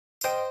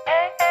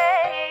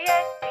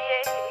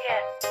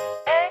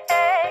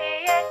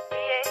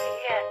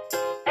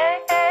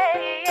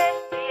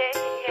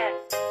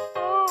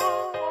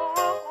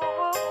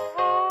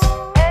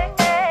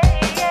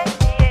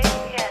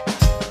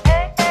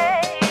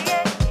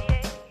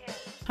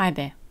Hi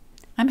there,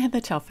 I'm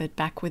Heather Telford,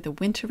 back with a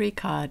wintry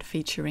card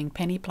featuring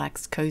Penny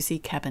Black's Cozy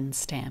Cabin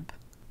stamp.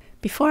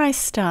 Before I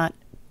start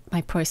my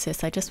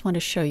process, I just want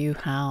to show you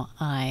how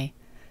I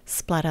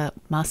splatter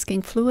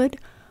masking fluid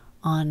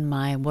on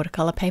my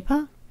watercolor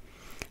paper.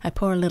 I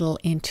pour a little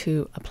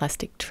into a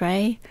plastic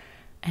tray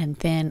and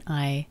then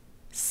I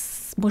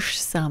smush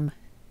some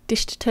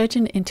dish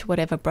detergent into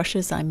whatever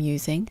brushes I'm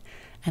using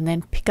and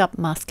then pick up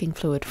masking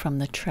fluid from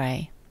the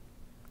tray.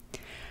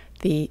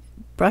 The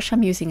brush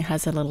I'm using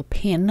has a little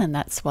pin, and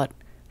that's what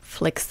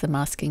flicks the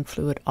masking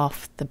fluid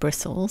off the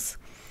bristles.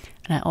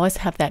 And I always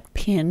have that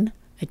pin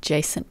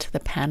adjacent to the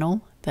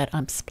panel that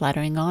I'm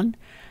splattering on,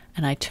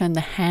 and I turn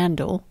the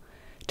handle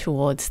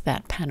towards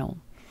that panel.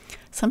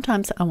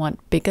 Sometimes I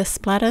want bigger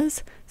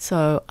splatters,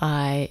 so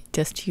I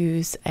just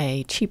use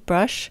a cheap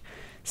brush,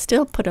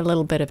 still put a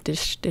little bit of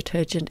dish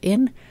detergent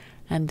in,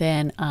 and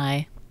then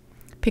I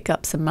pick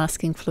up some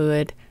masking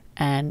fluid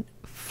and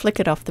flick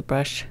it off the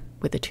brush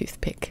with a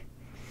toothpick.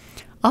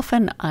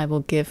 Often I will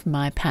give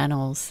my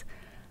panels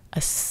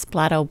a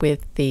splatter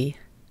with the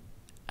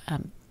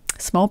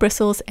small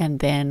bristles and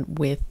then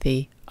with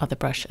the other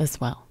brush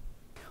as well.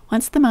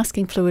 Once the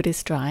masking fluid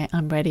is dry,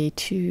 I'm ready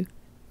to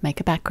make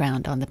a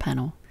background on the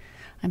panel.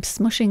 I'm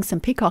smushing some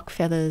peacock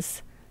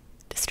feathers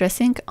distress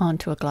ink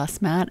onto a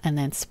glass mat and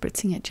then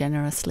spritzing it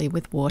generously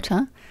with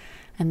water.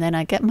 And then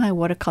I get my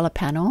watercolor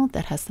panel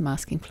that has the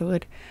masking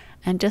fluid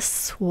and just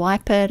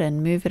swipe it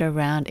and move it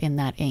around in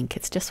that ink.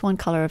 It's just one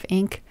color of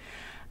ink.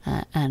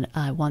 And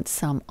I want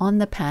some on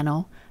the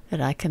panel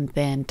that I can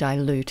then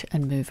dilute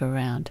and move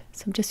around.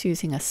 So I'm just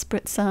using a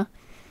spritzer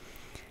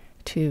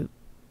to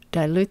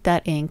dilute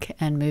that ink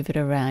and move it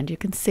around. You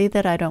can see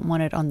that I don't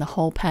want it on the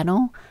whole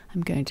panel.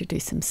 I'm going to do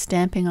some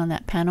stamping on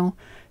that panel,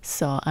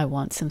 so I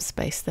want some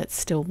space that's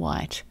still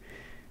white.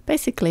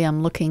 Basically,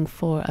 I'm looking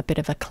for a bit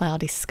of a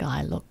cloudy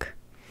sky look.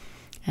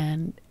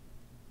 And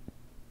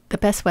the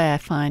best way I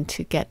find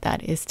to get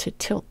that is to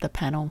tilt the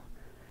panel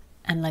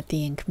and let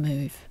the ink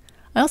move.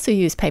 I also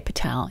use paper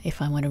towel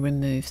if I want to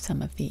remove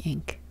some of the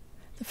ink.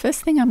 The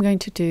first thing I'm going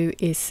to do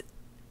is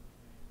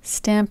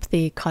stamp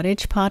the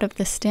cottage part of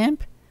the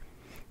stamp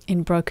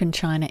in broken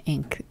china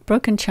ink.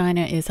 Broken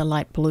china is a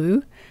light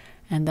blue,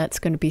 and that's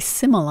going to be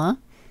similar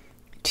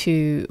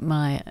to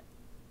my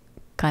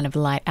kind of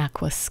light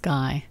aqua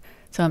sky.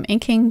 So I'm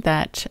inking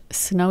that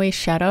snowy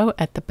shadow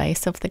at the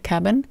base of the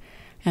cabin,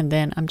 and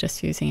then I'm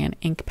just using an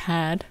ink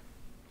pad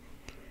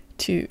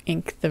to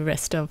ink the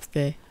rest of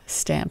the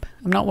stamp.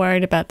 I'm not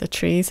worried about the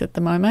trees at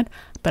the moment,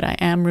 but I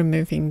am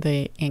removing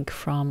the ink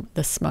from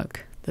the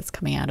smoke that's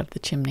coming out of the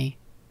chimney.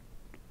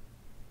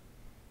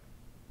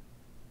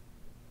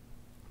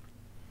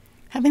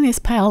 Having this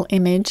pale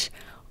image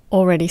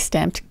already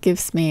stamped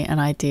gives me an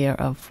idea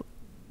of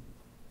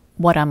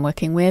what I'm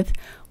working with,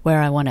 where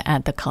I want to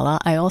add the color.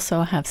 I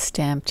also have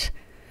stamped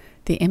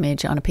the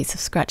image on a piece of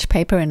scratch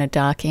paper in a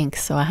dark ink,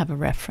 so I have a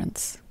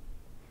reference.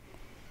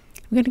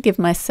 I'm going to give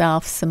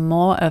myself some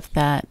more of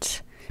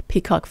that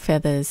peacock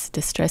feathers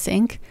distress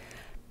ink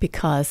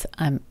because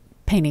I'm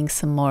painting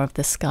some more of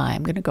the sky.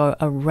 I'm going to go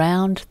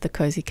around the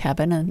cozy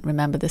cabin, and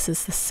remember this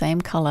is the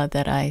same color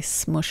that I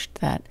smushed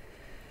that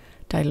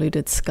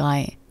diluted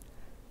sky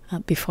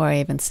before I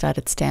even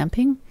started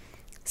stamping.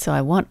 So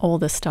I want all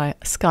the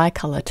sky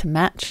color to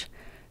match,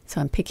 so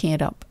I'm picking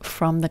it up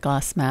from the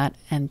glass mat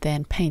and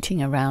then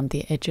painting around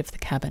the edge of the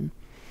cabin.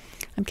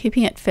 I'm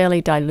keeping it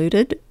fairly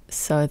diluted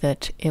so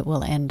that it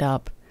will end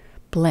up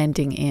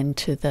blending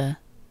into the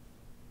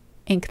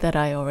ink that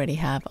I already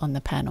have on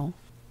the panel.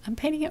 I'm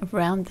painting it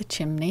around the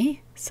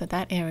chimney, so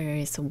that area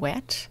is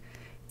wet.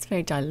 It's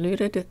very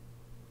diluted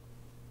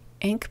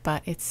ink,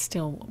 but it's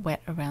still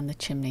wet around the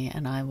chimney,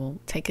 and I will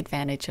take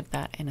advantage of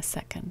that in a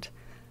second.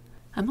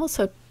 I'm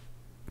also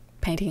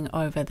painting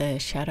over the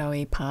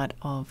shadowy part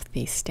of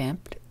the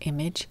stamped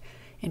image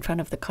in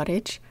front of the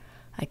cottage.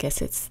 I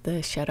guess it's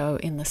the shadow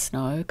in the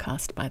snow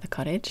cast by the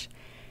cottage.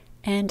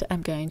 And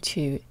I'm going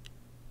to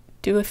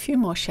do a few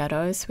more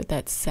shadows with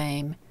that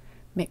same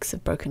mix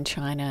of broken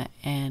china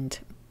and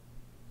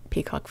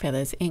peacock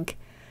feathers ink.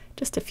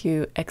 Just a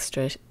few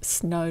extra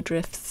snow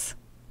drifts,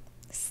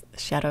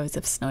 shadows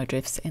of snow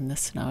drifts in the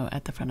snow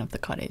at the front of the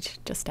cottage,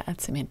 just to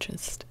add some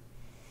interest.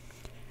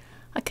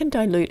 I can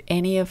dilute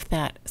any of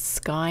that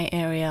sky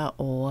area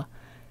or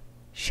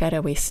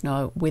shadowy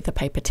snow with a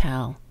paper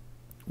towel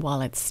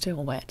while it's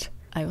still wet.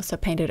 I also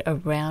painted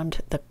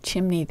around the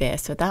chimney there,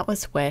 so that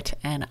was wet,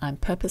 and I'm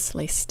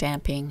purposely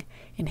stamping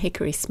in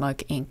hickory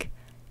smoke ink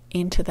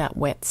into that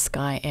wet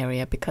sky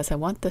area because I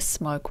want the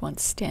smoke,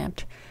 once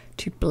stamped,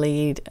 to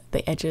bleed,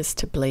 the edges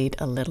to bleed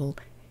a little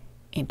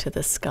into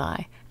the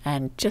sky,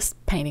 and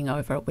just painting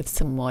over it with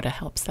some water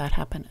helps that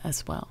happen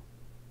as well.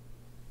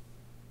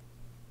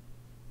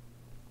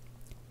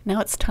 Now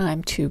it's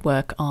time to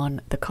work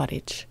on the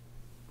cottage.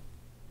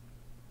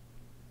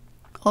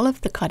 All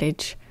of the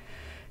cottage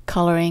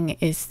coloring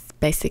is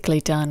basically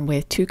done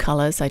with two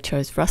colors. I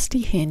chose Rusty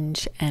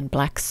Hinge and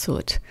Black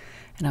Soot,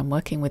 and I'm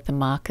working with the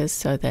markers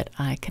so that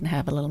I can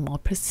have a little more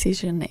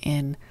precision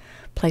in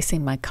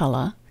placing my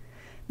color.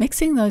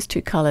 Mixing those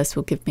two colors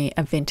will give me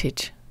a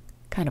vintage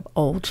kind of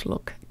old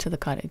look to the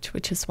cottage,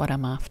 which is what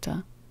I'm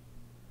after.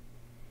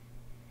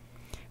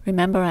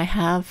 Remember, I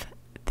have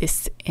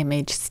this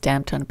image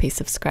stamped on a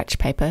piece of scratch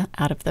paper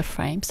out of the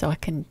frame, so I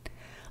can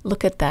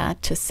look at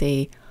that to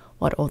see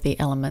what all the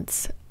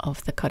elements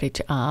of the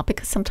cottage are,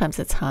 because sometimes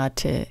it's hard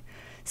to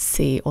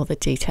see all the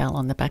detail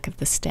on the back of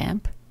the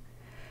stamp.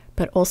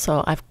 But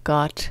also I've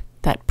got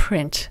that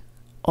print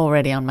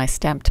already on my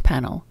stamped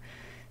panel,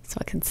 so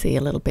I can see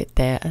a little bit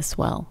there as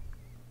well.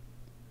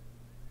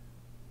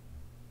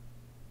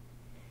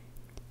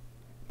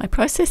 My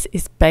process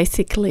is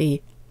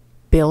basically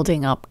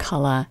building up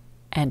color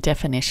and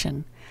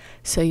definition.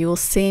 So you'll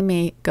see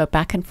me go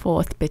back and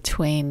forth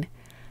between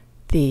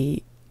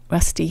the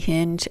rusty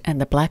hinge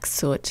and the black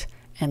soot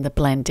and the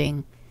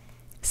blending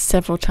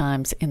several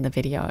times in the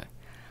video.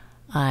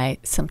 I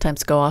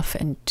sometimes go off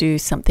and do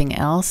something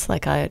else,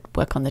 like I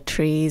work on the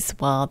trees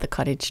while the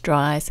cottage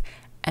dries,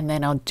 and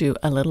then I'll do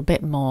a little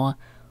bit more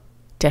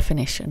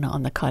definition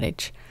on the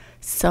cottage.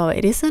 So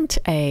it isn't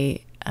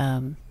a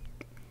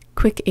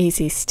quick,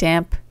 easy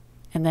stamp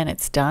and then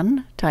it's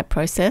done type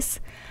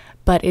process,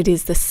 but it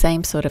is the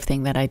same sort of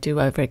thing that I do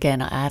over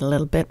again. I add a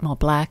little bit more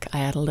black, I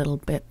add a little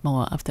bit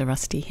more of the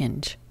rusty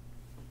hinge.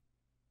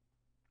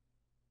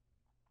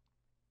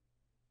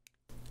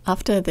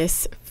 After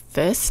this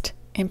first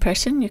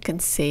impression, you can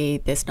see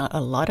there's not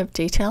a lot of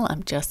detail.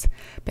 I'm just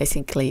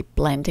basically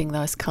blending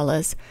those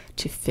colors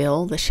to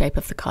fill the shape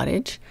of the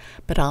cottage,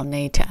 but I'll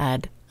need to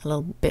add a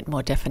little bit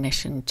more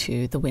definition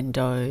to the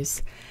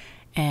windows,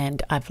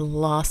 and I've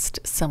lost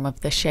some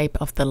of the shape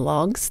of the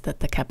logs that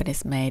the cabin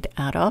is made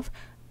out of,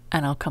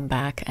 and I'll come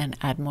back and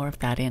add more of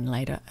that in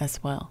later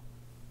as well.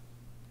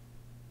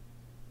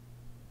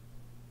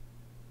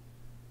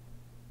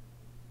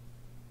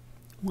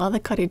 While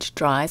the cottage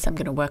dries, I'm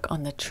going to work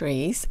on the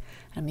trees.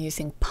 I'm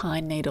using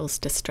pine needles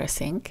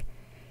distress ink,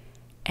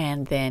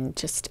 and then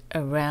just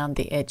around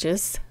the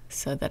edges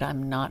so that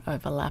I'm not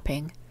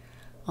overlapping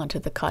onto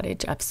the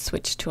cottage, I've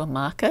switched to a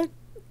marker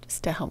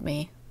just to help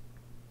me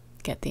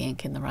get the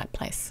ink in the right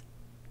place.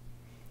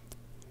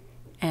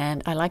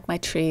 And I like my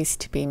trees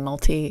to be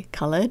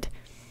multicolored,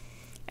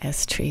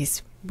 as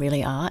trees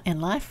really are in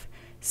life,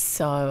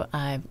 so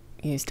I've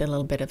used a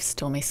little bit of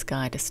Stormy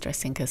Sky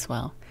distress ink as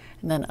well.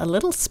 And then a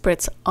little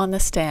spritz on the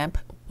stamp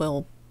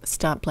will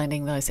start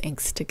blending those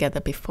inks together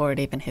before it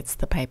even hits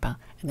the paper,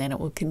 and then it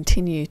will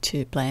continue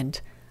to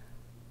blend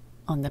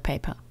on the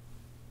paper.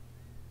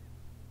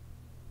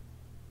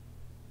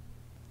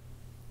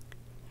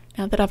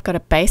 Now that I've got a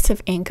base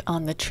of ink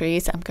on the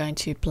trees, I'm going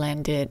to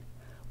blend it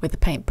with a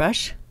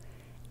paintbrush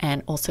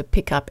and also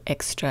pick up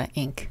extra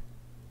ink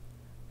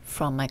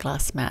from my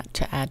glass mat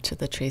to add to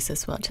the trees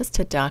as well, just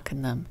to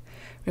darken them.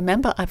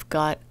 Remember, I've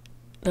got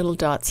little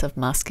dots of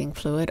masking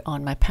fluid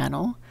on my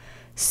panel,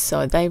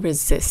 so they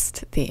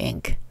resist the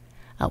ink,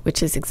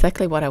 which is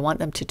exactly what I want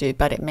them to do,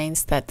 but it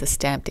means that the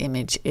stamped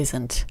image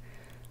isn't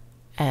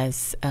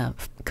as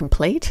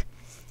complete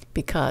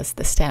because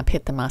the stamp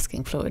hit the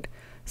masking fluid.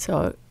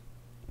 So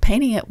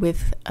painting it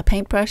with a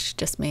paintbrush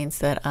just means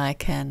that I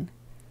can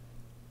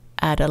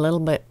add a little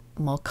bit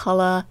more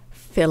color,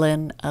 fill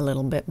in a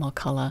little bit more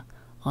color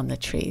on the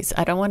trees.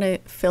 I don't want to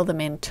fill them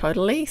in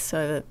totally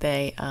so that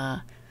they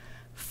are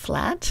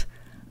flat.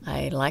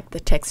 I like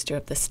the texture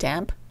of the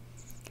stamp,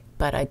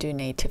 but I do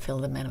need to fill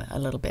them in a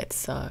little bit,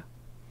 so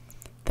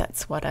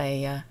that's what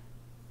I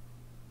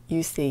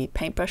use the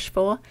paintbrush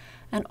for.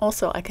 And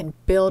also I can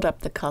build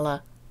up the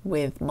color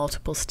with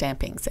multiple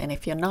stampings, and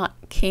if you're not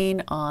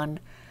keen on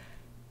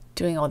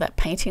doing all that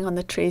painting on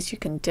the trees, you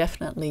can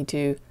definitely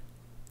do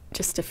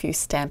just a few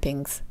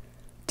stampings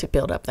to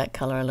build up that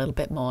color a little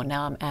bit more.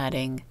 Now I'm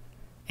adding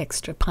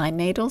extra pine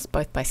needles,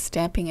 both by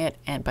stamping it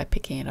and by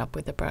picking it up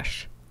with a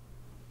brush.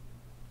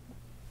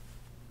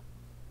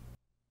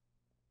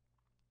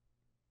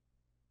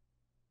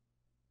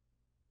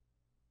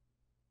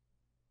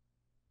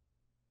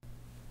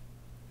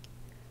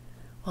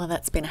 While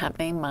that's been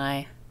happening,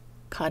 my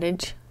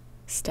cottage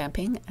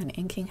stamping and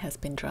inking has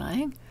been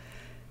drying,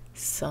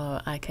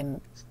 so I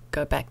can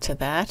go back to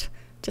that.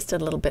 Just a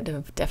little bit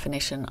of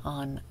definition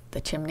on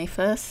the chimney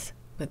first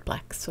with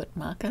black soot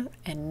marker,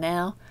 and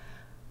now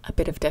a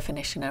bit of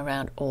definition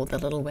around all the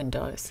little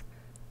windows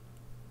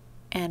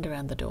and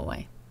around the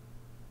doorway.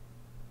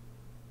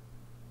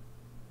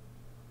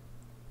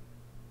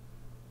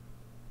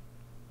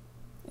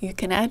 You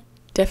can add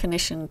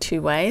definition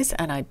two ways,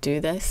 and I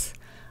do this.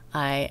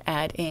 I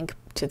add ink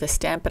to the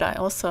stamp, but I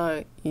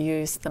also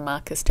use the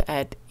markers to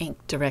add ink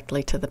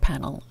directly to the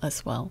panel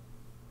as well.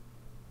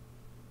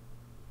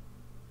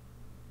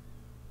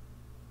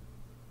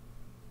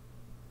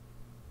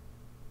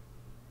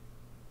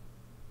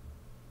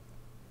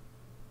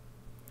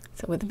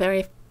 So with a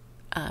very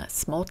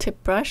small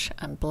tip brush,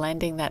 I'm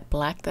blending that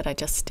black that I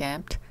just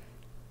stamped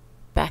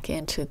back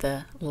into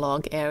the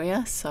log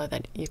area so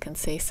that you can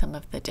see some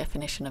of the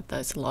definition of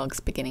those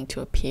logs beginning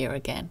to appear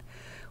again,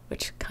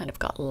 which kind of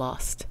got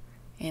lost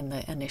in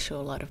the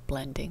initial lot of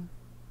blending.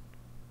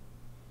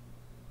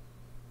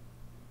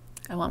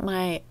 I want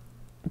my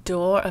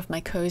door of my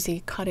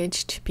cozy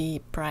cottage to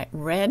be bright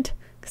red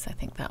because I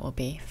think that will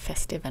be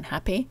festive and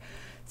happy.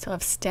 So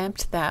I've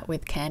stamped that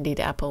with Candied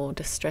Apple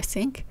Distress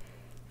ink,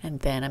 and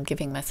then I'm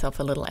giving myself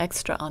a little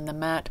extra on the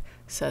mat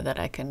so that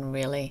I can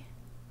really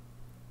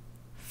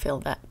fill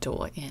that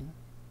door in.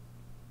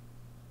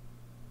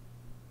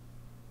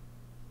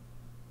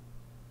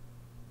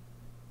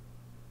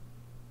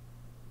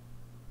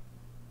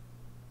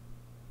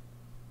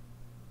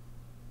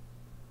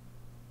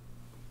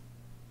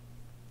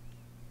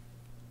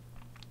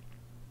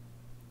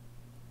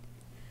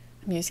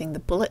 I'm using the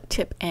bullet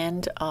tip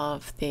end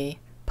of the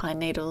pine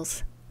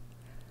needles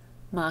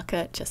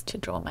marker just to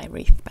draw my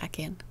wreath back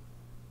in,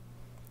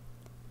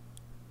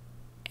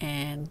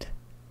 and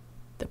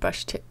the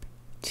brush tip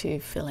to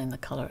fill in the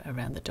colour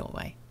around the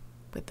doorway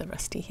with the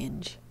rusty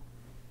hinge.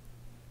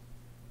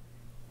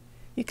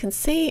 You can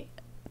see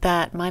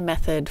that my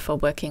method for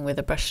working with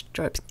a brush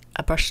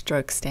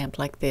stroke stamp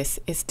like this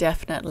is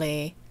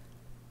definitely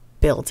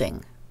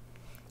building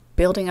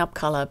up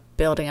colour,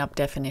 building up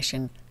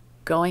definition,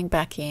 going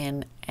back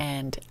in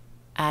and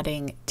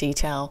adding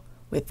detail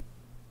with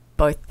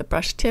both the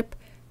brush tip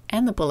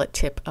and the bullet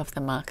tip of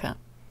the marker.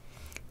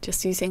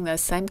 Just using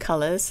those same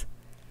colors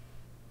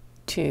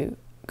to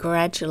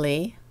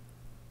gradually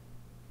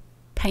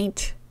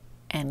paint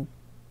and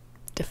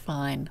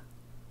define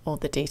all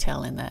the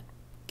detail in that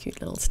cute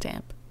little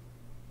stamp.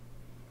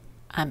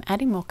 I'm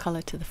adding more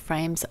color to the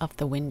frames of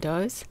the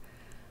windows,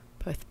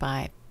 both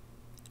by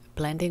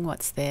blending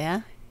what's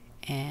there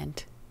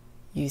and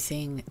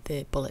using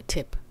the bullet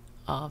tip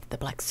of the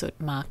black soot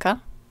marker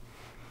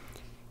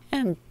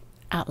and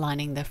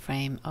outlining the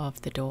frame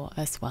of the door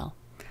as well.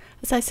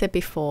 As I said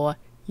before,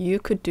 you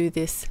could do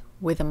this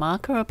with a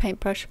marker or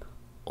paintbrush,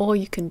 or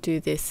you can do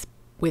this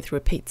with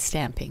repeat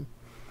stamping.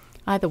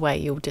 Either way,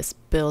 you'll just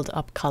build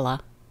up color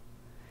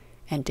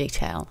and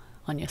detail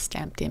on your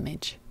stamped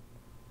image.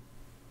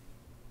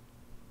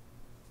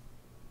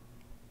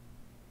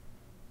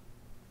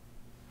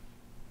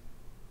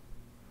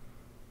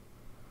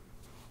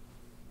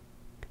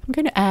 I'm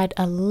going to add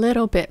a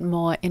little bit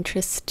more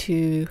interest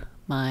to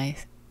my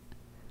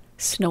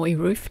snowy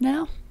roof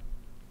now.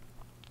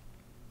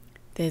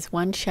 There's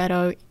one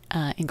shadow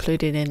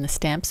included in the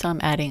stamp, so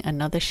I'm adding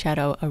another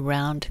shadow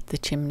around the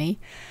chimney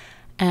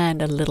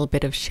and a little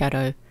bit of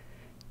shadow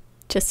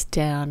just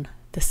down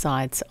the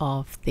sides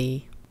of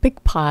the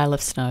big pile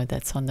of snow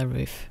that's on the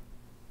roof.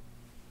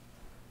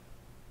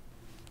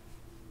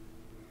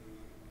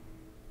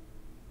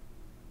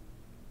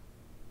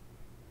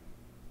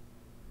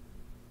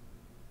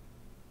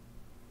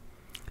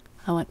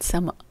 I want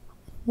some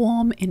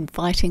warm,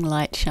 inviting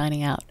light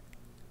shining out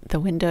the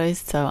windows,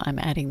 so I'm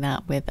adding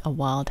that with a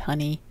Wild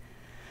Honey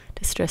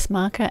distress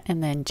marker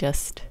and then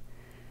just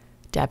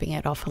dabbing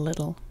it off a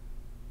little.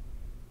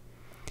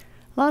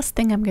 Last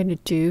thing I'm going to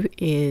do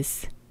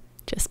is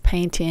just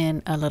paint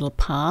in a little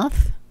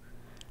path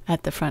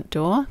at the front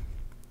door,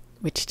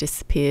 which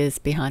disappears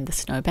behind the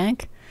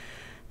snowbank.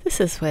 This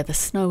is where the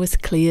snow was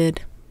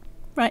cleared,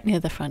 right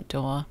near the front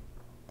door,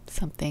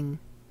 something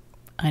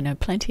I know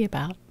plenty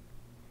about.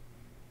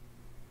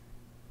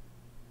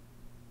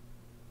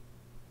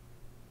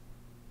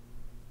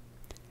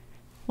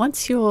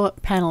 Once your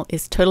panel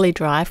is totally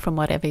dry from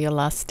whatever your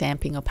last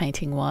stamping or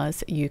painting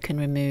was, you can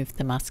remove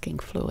the masking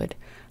fluid.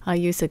 I'll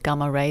use a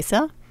gum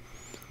eraser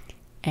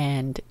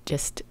and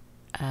just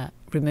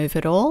remove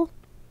it all.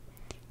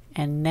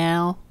 And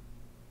now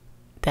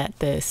that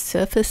the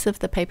surface of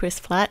the paper is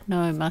flat,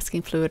 no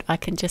masking fluid, I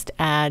can just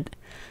add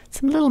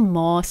some little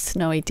more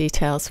snowy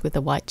details with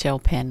a white gel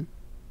pen.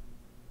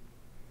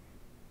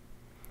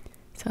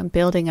 So I'm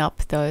building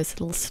up those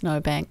little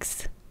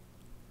snowbanks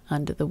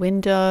under the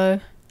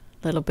window.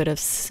 Little bit of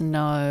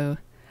snow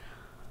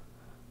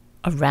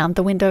around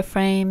the window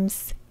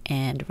frames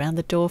and around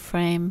the door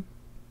frame,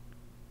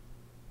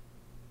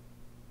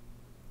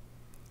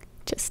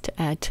 just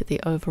to add to the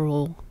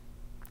overall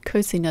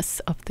coziness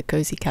of the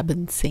cozy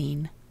cabin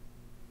scene.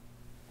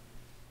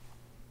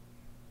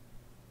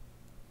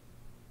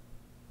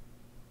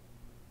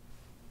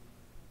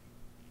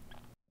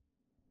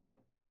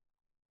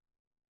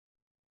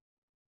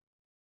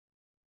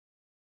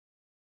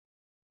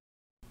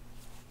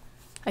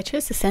 I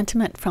chose a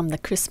sentiment from the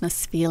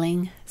Christmas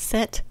Feeling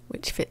set,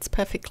 which fits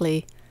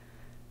perfectly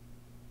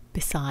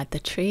beside the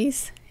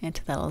trees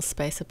into that little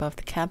space above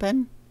the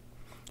cabin,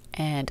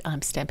 and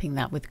I'm stamping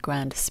that with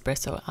Ground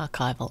Espresso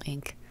archival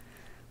ink.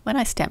 When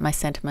I stamp my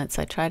sentiments,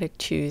 I try to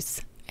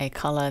choose a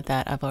color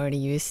that I've already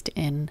used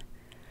in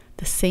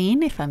the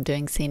scene if I'm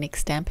doing scenic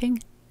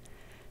stamping.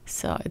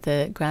 So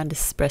the Ground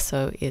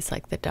Espresso is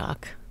like the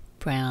dark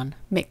brown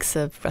mix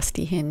of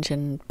rusty hinge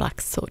and black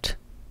soot.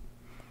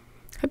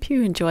 Hope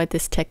you enjoyed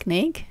this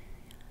technique.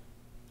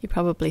 You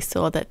probably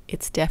saw that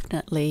it's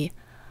definitely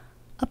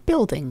a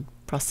building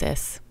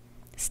process.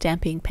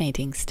 Stamping,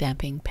 painting,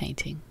 stamping,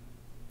 painting.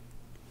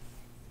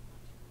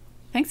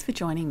 Thanks for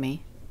joining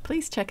me.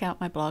 Please check out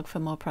my blog for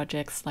more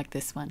projects like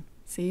this one.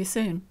 See you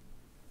soon.